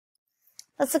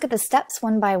Let's look at the steps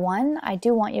one by one. I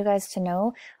do want you guys to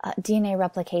know DNA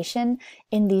replication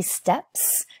in these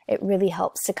steps. It really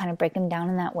helps to kind of break them down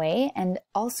in that way, and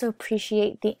also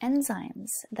appreciate the enzymes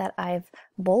that I've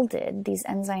bolded. These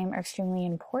enzymes are extremely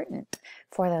important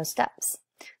for those steps.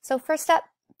 So first step,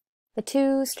 the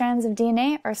two strands of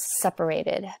DNA are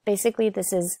separated. Basically,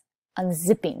 this is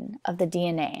unzipping of the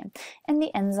DNA. And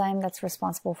the enzyme that's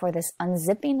responsible for this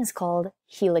unzipping is called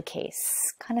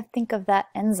helicase. Kind of think of that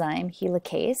enzyme,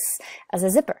 helicase, as a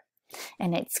zipper.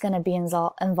 And it's going to be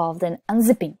involved in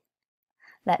unzipping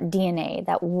that DNA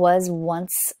that was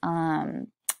once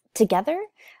together.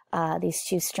 These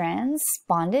two strands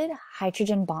bonded,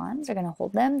 hydrogen bonds are going to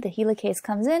hold them. The helicase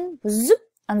comes in, zoop,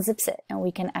 unzips it, and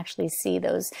we can actually see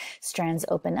those strands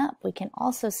open up. We can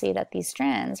also see that these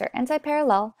strands are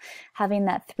anti-parallel, having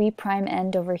that 3'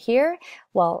 end over here.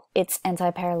 Well, its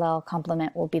anti-parallel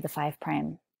complement will be the 5'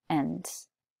 end.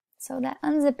 So that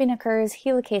unzipping occurs,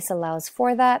 helicase allows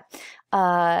for that.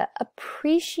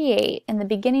 Appreciate in the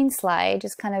beginning slide,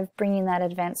 just kind of bringing that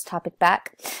advanced topic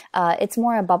back. It's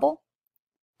more a bubble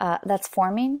that's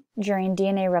forming during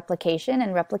DNA replication,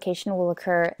 and replication will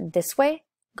occur this way,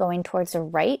 going towards the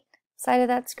right side of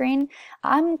that screen.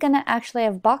 I'm gonna actually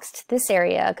have boxed this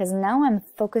area because now I'm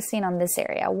focusing on this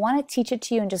area. I want to teach it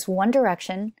to you in just one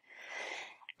direction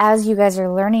as you guys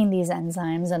are learning these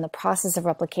enzymes and the process of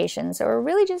replication. So we're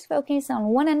really just focusing on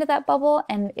one end of that bubble,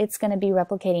 and it's going to be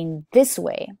replicating this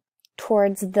way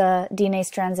towards the DNA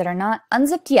strands that are not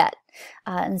unzipped yet.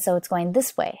 And so it's going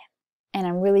this way. And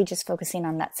I'm really just focusing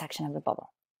on that section of the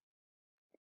bubble.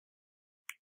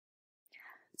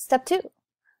 Step 2.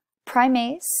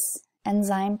 Primase,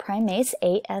 enzyme primase,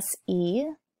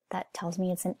 ASE, that tells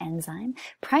me it's an enzyme.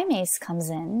 Primase comes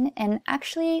in and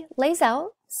actually lays out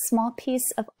a small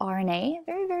piece of RNA,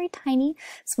 very, very tiny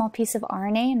small piece of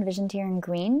RNA envisioned here in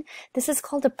green. This is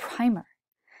called a primer.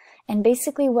 And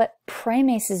basically what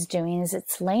primase is doing is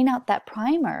it's laying out that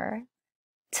primer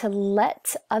to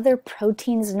let other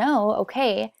proteins know,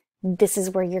 okay, this is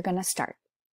where you're going to start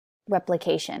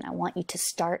replication. I want you to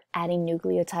start adding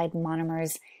nucleotide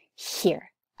monomers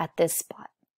here at this spot.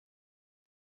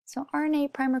 So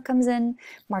RNA primer comes in,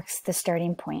 marks the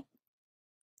starting point.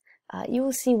 You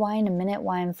will see why in a minute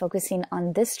why I'm focusing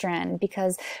on this strand,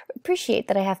 because appreciate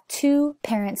that I have two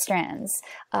parent strands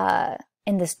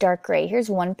in this dark gray.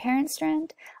 Here's one parent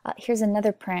strand, here's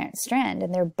another parent strand,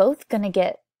 and they're both going to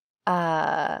get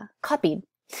copied.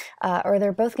 Or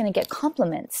they're both going to get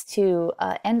complements to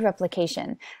end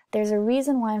replication. There's a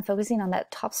reason why I'm focusing on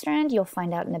that top strand. You'll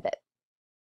find out in a bit.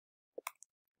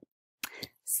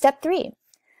 Step 3,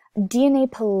 DNA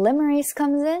polymerase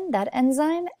comes in, that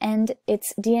enzyme, and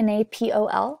it's DNA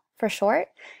POL for short.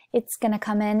 It's going to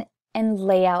come in and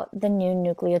lay out the new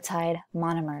nucleotide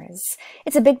monomers.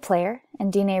 It's a big player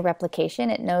in DNA replication.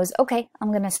 It knows, okay,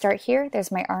 I'm going to start here.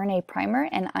 There's my RNA primer,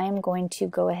 and I'm going to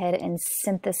go ahead and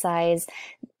synthesize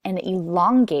and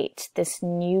elongate this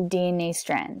new DNA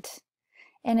strand.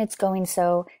 And it's going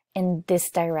so in this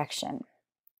direction.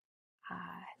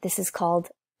 This is called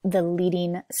the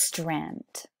leading strand.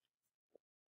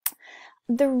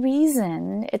 The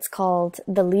reason it's called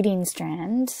the leading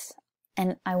strand,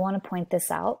 and I want to point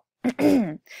this out,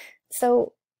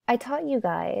 so I taught you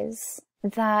guys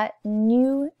that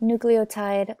new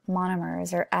nucleotide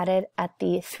monomers are added at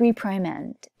the 3'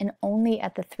 end and only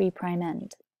at the 3'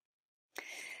 end.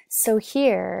 So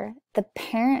here, the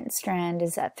parent strand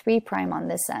is at 3' on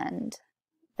this end.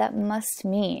 That must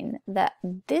mean that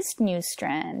this new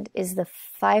strand is the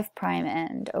 5'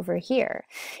 end over here.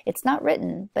 It's not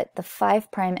written, but the 5'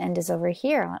 end is over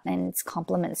here in its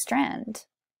complement strand.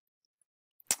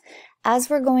 As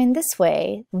we're going this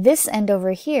way, this end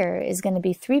over here is going to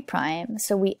be 3',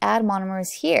 so we add monomers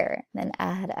here, then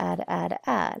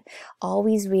add,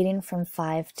 always reading from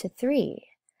 5 to 3.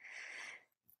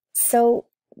 So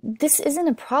this isn't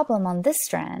a problem on this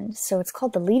strand, so it's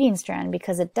called the leading strand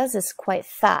because it does this quite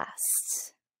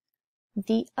fast.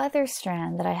 The other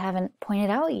strand that I haven't pointed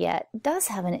out yet does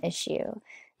have an issue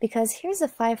because here's a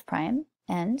 5'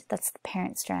 end, that's the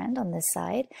parent strand on this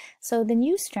side, so the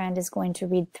new strand is going to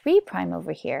read 3'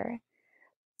 over here,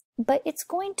 but it's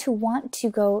going to want to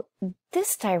go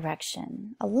this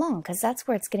direction along because that's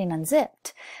where it's getting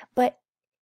unzipped. But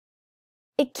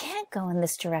it can't go in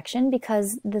this direction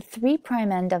because the 3'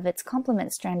 end of its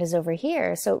complement strand is over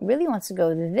here, so it really wants to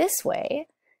go this way.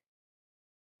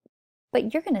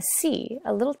 But you're going to see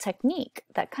a little technique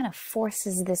that kind of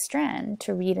forces this strand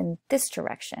to read in this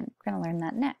direction. We're going to learn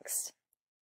that next.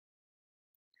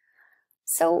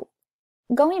 So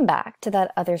going back to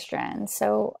that other strand,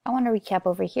 so I want to recap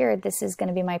over here. This is going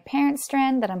to be my parent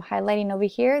strand that I'm highlighting over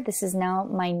here. This is now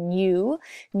my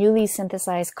newly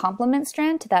synthesized complement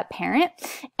strand to that parent,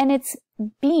 and it's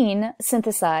being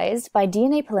synthesized by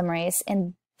DNA polymerase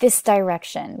in this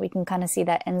direction. We can kind of see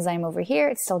that enzyme over here.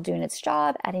 It's still doing its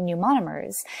job, adding new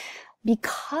monomers.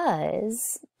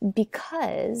 Because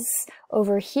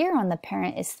over here on the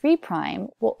parent is 3',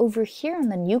 well, over here on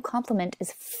the new complement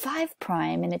is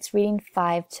 5', and it's reading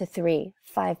 5 to 3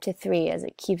 as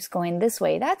it keeps going this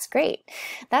way. That's great.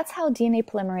 That's how DNA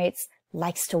polymerase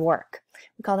likes to work.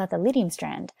 We call that the leading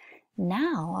strand.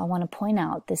 Now I want to point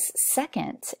out this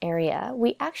second area.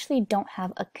 We actually don't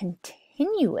have a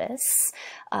continuous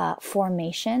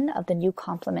formation of the new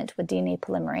complement with DNA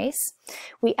polymerase.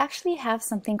 We actually have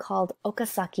something called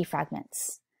Okazaki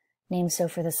fragments, named so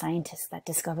for the scientists that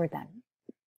discovered them.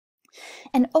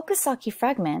 And Okazaki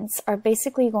fragments are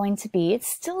basically going to be,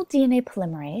 it's still DNA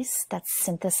polymerase that's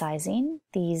synthesizing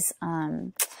these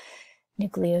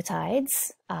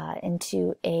nucleotides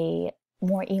into a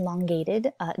more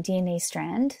elongated DNA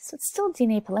strand. So it's still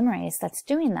DNA polymerase that's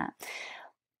doing that.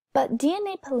 But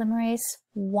DNA polymerase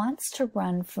wants to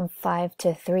run from 5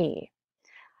 to 3.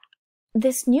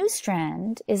 This new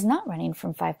strand is not running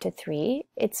from 5 to 3,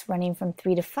 it's running from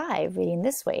 3 to 5, reading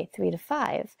this way, 3 to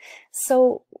 5.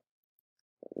 So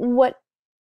what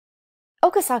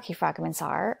Okazaki fragments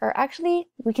are actually,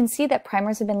 we can see that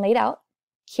primers have been laid out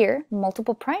here,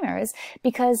 multiple primers,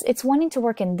 because it's wanting to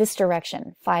work in this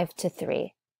direction, 5 to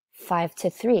 3, 5 to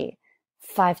 3,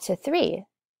 5 to 3.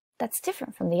 That's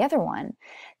different from the other one.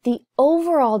 The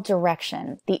overall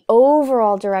direction of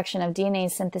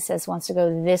DNA synthesis wants to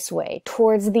go this way,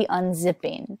 towards the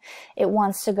unzipping. It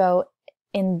wants to go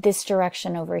in this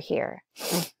direction over here.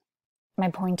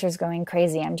 My pointer's going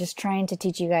crazy. I'm just trying to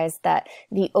teach you guys that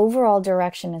the overall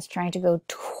direction is trying to go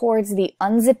towards the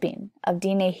unzipping of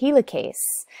DNA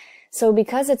helicase. So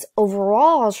because it's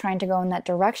overall trying to go in that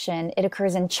direction, it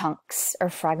occurs in chunks or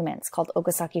fragments called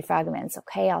Okazaki fragments.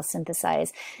 Okay, I'll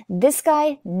synthesize this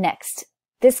guy next,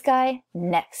 this guy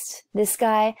next, this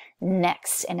guy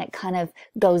next, and it kind of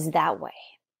goes that way.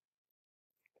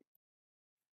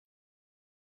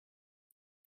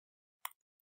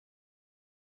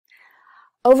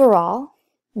 Overall,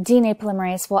 DNA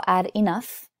polymerase will add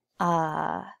enough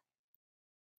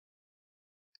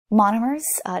monomers,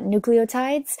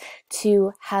 nucleotides,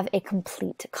 to have a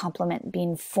complete complement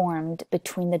being formed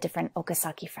between the different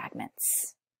Okazaki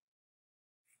fragments.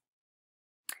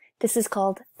 This is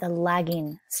called the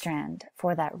lagging strand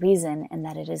for that reason, and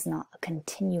that it is not a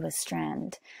continuous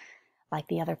strand like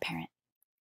the other parent.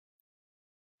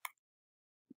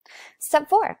 Step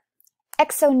 4.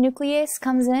 Exonuclease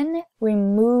comes in,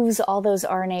 removes all those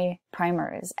RNA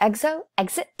primers. Exo,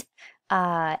 exit.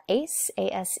 ACE,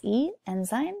 A-S-E,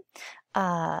 enzyme.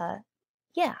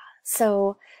 Yeah,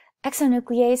 so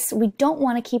exonuclease, we don't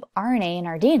want to keep RNA in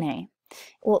our DNA.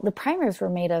 Well, the primers were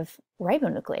made of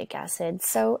ribonucleic acid,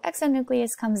 so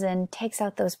exonuclease comes in, takes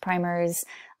out those primers,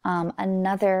 so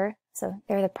there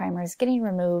are the primers getting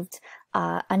removed.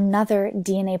 Another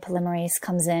DNA polymerase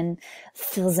comes in,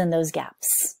 fills in those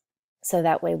gaps. So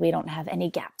that way we don't have any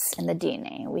gaps in the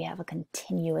DNA. We have a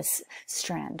continuous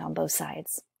strand on both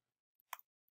sides.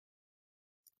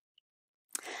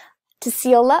 To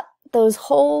seal up those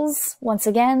holes, once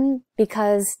again,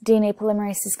 because DNA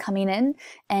polymerase is coming in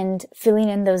and filling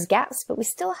in those gaps, but we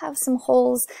still have some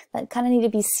holes that kind of need to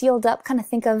be sealed up. Kind of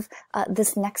think of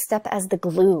this next step as the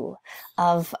glue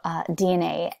of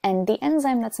DNA, and the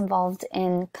enzyme that's involved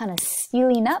in kind of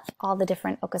sealing up all the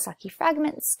different Okazaki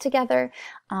fragments together,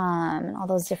 all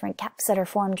those different gaps that are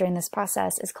formed during this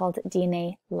process, is called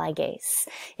DNA ligase.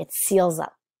 It seals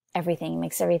up everything,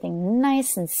 makes everything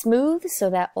nice and smooth, so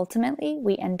that ultimately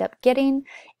we end up getting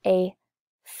a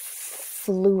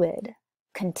fluid,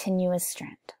 continuous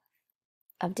strand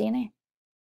of DNA.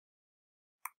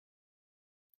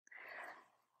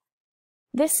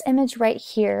 This image right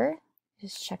here,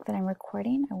 just check that I'm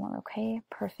recording. Okay,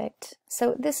 perfect.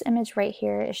 So this image right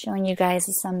here is showing you guys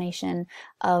a summation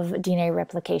of DNA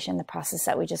replication, the process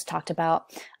that we just talked about.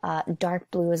 Dark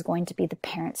blue is going to be the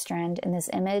parent strand in this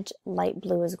image. Light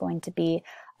blue is going to be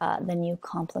the new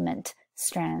complement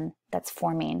strand that's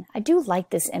forming. I do like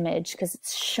this image because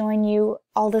it's showing you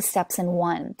all the steps in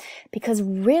one, because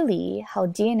really how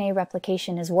DNA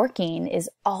replication is working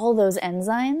is all those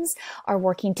enzymes are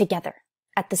working together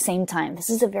at the same time.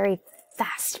 This is a very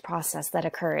fast process that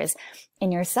occurs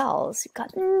in your cells. You've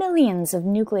got millions of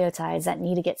nucleotides that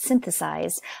need to get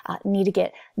synthesized, need to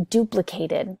get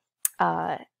duplicated,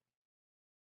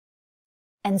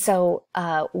 And so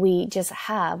we just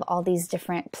have all these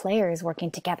different players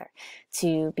working together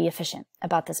to be efficient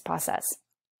about this process.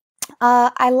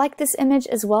 I like this image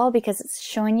as well because it's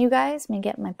showing you guys, let me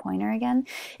get my pointer again,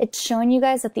 it's showing you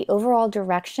guys that the overall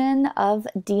direction of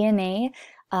DNA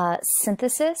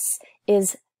synthesis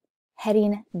is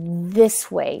heading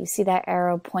this way. You see that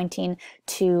arrow pointing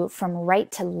to from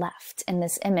right to left in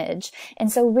this image.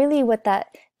 And so really what that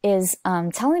is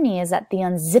telling me is that the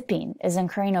unzipping is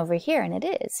occurring over here, and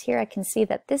it is. Here I can see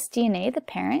that this DNA, the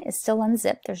parent, is still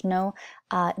unzipped. There's no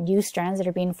new strands that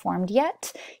are being formed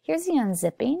yet. Here's the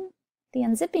unzipping. The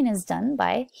unzipping is done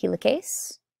by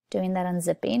helicase, doing that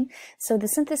unzipping. So the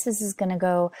synthesis is going to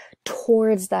go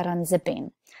towards that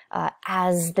unzipping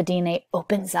as the DNA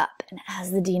opens up. And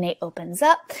as the DNA opens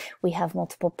up, we have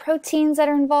multiple proteins that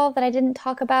are involved that I didn't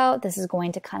talk about. This is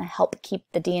going to kind of help keep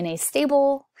the DNA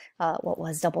stable. What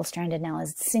was double-stranded now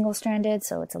is single-stranded,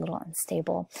 so it's a little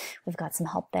unstable. We've got some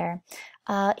help there.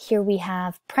 Here we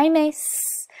have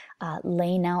primase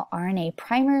laying out RNA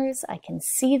primers. I can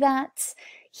see that.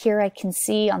 Here I can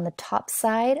see on the top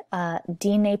side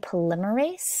DNA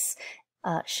polymerase,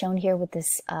 shown here with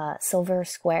this silver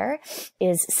square,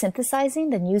 is synthesizing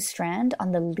the new strand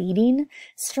on the leading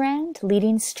strand.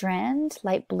 Leading strand,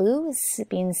 light blue, is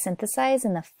being synthesized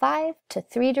in the 5 to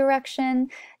 3 direction.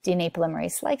 DNA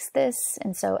polymerase likes this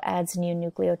and so adds new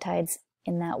nucleotides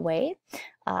in that way.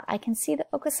 I can see the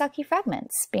Okazaki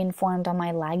fragments being formed on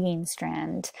my lagging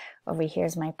strand. Over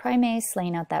here's my primase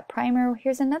laying out that primer.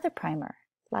 Here's another primer.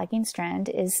 Lagging strand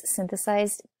is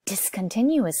synthesized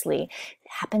discontinuously.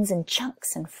 It happens in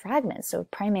chunks and fragments. So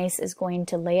primase is going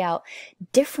to lay out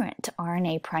different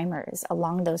RNA primers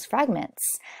along those fragments.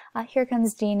 Here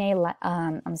comes DNA,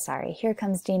 here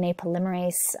comes DNA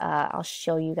polymerase. I'll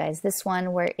show you guys this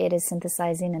one where it is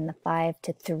synthesizing in the 5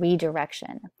 to 3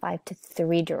 direction. 5 to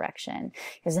 3 direction.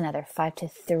 Here's another 5 to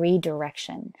 3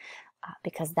 direction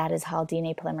because that is how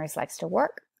DNA polymerase likes to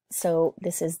work. So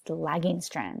this is the lagging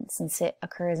strand since it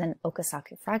occurs in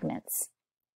Okazaki fragments.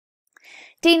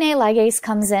 DNA ligase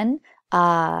comes in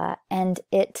and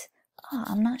it,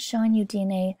 I'm not showing you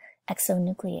DNA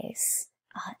exonuclease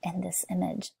in this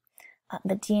image,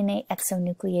 but DNA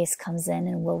exonuclease comes in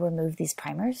and will remove these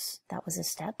primers. That was a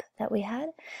step that we had.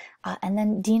 And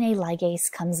then DNA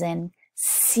ligase comes in,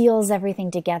 seals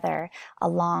everything together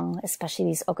along, especially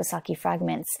these Okazaki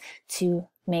fragments, to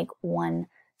make one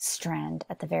strand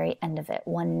at the very end of it,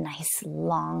 one nice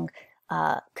long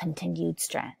continued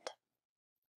strand.